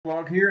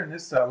Blog here, and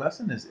this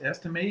lesson is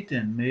estimate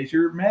and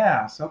measure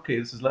mass. Okay,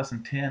 this is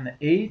lesson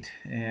 10.8,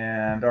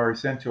 and our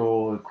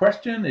essential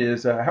question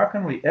is how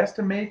can we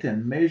estimate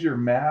and measure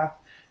math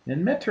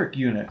in metric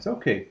units?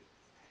 Okay,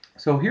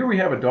 so here we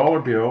have a dollar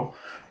bill.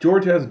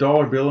 George has a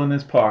dollar bill in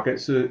his pocket.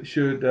 So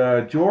should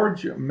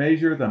George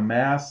measure the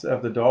mass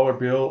of the dollar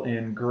bill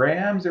in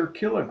grams or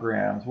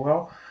kilograms?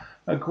 Well,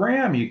 a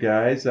gram, you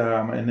guys,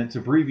 and it's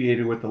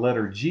abbreviated with the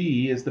letter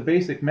G, is the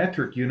basic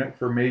metric unit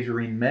for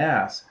measuring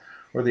mass,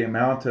 or the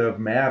amount of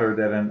matter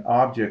that an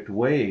object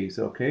weighs,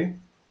 okay?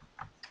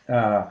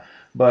 Uh,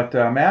 but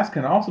mass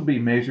can also be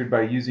measured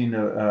by using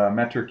a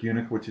metric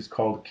unit which is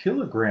called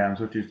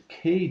kilograms, which is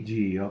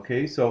kg,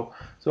 okay? So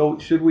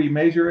should we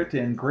measure it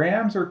in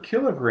grams or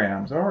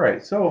kilograms? All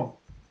right, so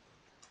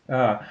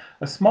a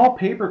small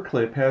paper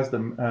clip has the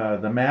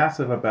mass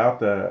of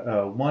about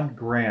 1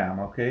 gram.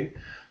 Okay,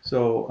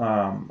 so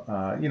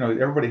you know,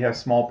 everybody has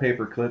small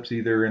paper clips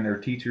either in their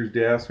teacher's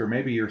desk or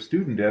maybe your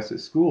student desk at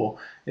school.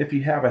 If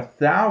you have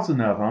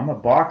 1,000 of them, a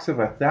box of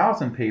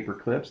 1,000 paper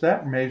clips,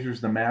 that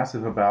measures the mass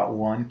of about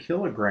 1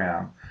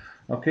 kilogram.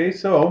 Okay,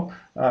 so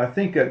I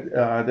think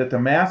that the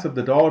mass of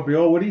the dollar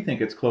bill, what do you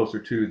think it's closer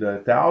to,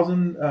 the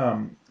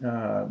 1,000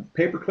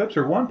 paper clips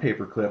or one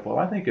paper clip? Well,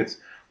 I think it's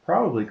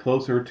probably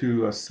closer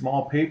to a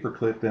small paper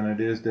clip than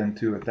it is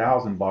to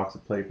 1,000 box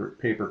of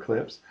paper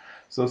clips.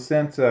 So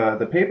since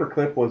the paper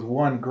clip was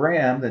 1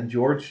 gram, then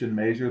George should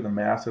measure the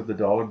mass of the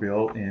dollar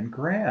bill in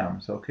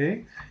grams.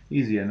 Okay,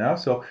 easy enough.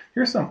 So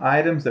here's some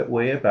items that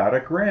weigh about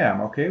 1 gram.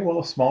 Okay, well,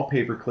 a small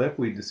paper clip,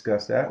 we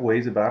discussed that,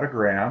 weighs about 1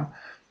 gram.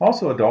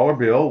 Also, a dollar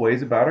bill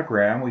weighs about 1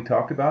 gram. We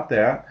talked about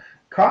that.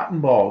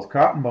 Cotton balls.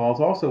 Cotton balls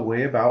also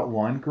weigh about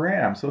 1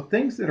 gram. So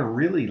things that are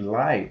really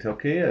light.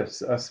 Okay,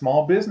 a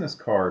small business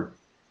card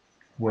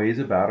weighs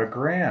about 1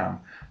 gram.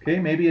 Okay,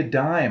 maybe a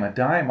dime. A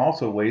dime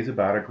also weighs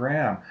about 1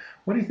 gram.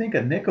 What do you think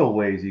a nickel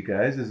weighs, you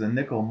guys? Is a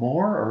nickel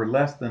more or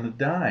less than a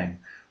dime?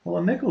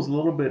 Well, a nickel's a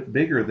little bit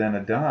bigger than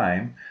a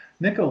dime.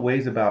 Nickel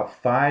weighs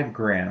about 5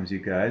 grams, you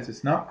guys.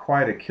 It's not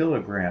quite a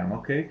kilogram,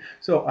 okay?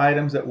 So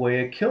items that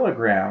weigh a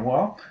kilogram,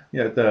 well,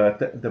 you know,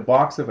 the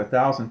box of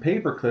 1,000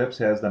 paper clips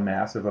has the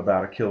mass of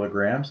about a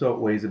kilogram, so it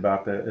weighs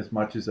about as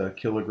much as a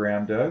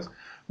kilogram does.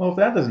 Well, if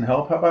that doesn't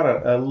help, how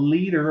about a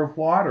liter of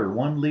water?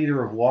 1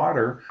 liter of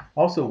water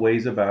also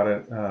weighs about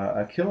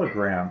a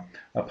kilogram.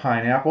 A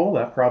pineapple,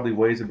 that probably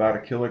weighs about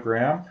a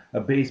kilogram. A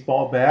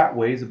baseball bat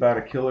weighs about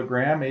a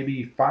kilogram.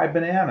 Maybe 5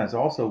 bananas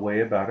also weigh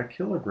about a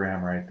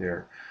kilogram right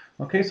there.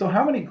 Okay, so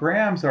how many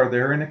grams are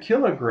there in a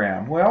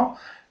kilogram? Well,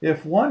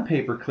 if one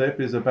paper clip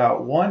is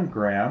about 1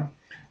 gram,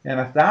 and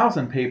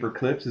 1,000 paper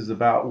clips is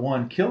about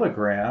 1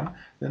 kilogram,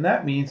 then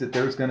that means that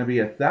there's going to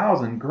be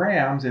 1,000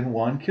 grams in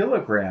 1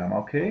 kilogram,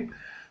 okay?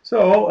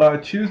 So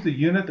choose the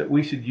unit that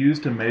we should use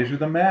to measure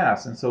the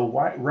mass. And so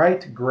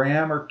write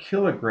gram or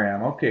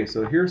kilogram. Okay,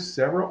 so here's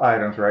several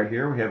items right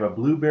here. We have a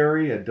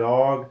blueberry, a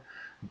dog,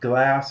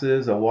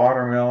 glasses, a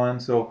watermelon.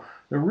 So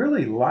the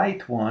really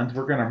light ones,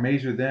 we're going to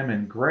measure them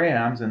in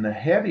grams, and the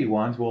heavy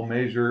ones we'll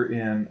measure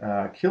in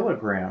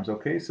kilograms.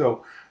 Okay,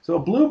 so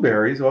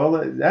blueberries, well,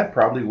 that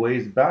probably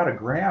weighs about 1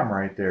 gram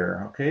right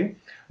there. Okay,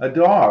 a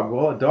dog,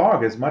 well, a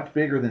dog is much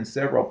bigger than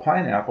several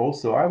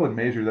pineapples, so I would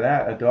measure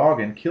that, a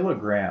dog, in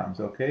kilograms.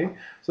 Okay,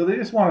 so they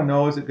just want to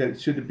know,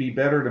 should it be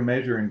better to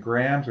measure in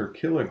grams or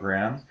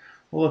kilograms?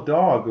 Well, a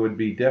dog would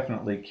be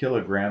definitely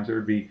kilograms. It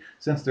would be,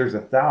 since there's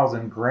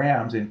 1,000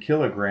 grams in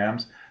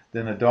kilograms,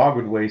 then a dog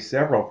would weigh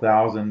several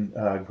thousand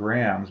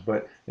grams,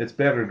 but it's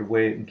better to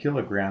weigh it in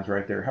kilograms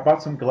right there. How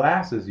about some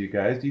glasses, you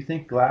guys? Do you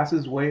think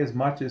glasses weigh as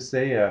much as,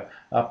 say, a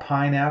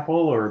pineapple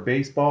or a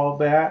baseball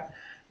bat?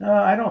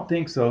 I don't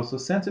think so. So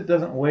since it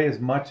doesn't weigh as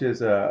much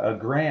as a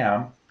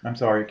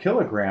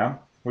kilogram,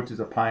 which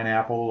is a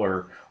pineapple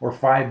or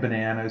 5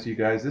 bananas, you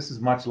guys, this is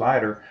much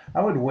lighter.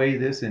 I would weigh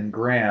this in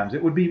grams.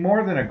 It would be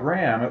more than 1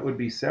 gram. It would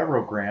be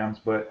several grams,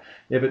 but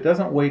if it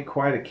doesn't weigh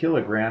quite a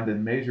kilogram,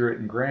 then measure it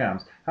in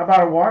grams. How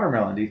about a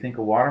watermelon? Do you think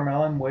a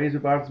watermelon weighs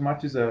about as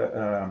much as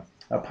a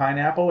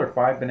pineapple or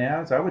 5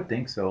 bananas? I would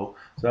think so.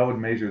 So I would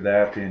measure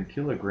that in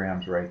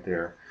kilograms right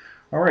there.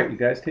 All right, you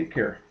guys, take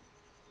care.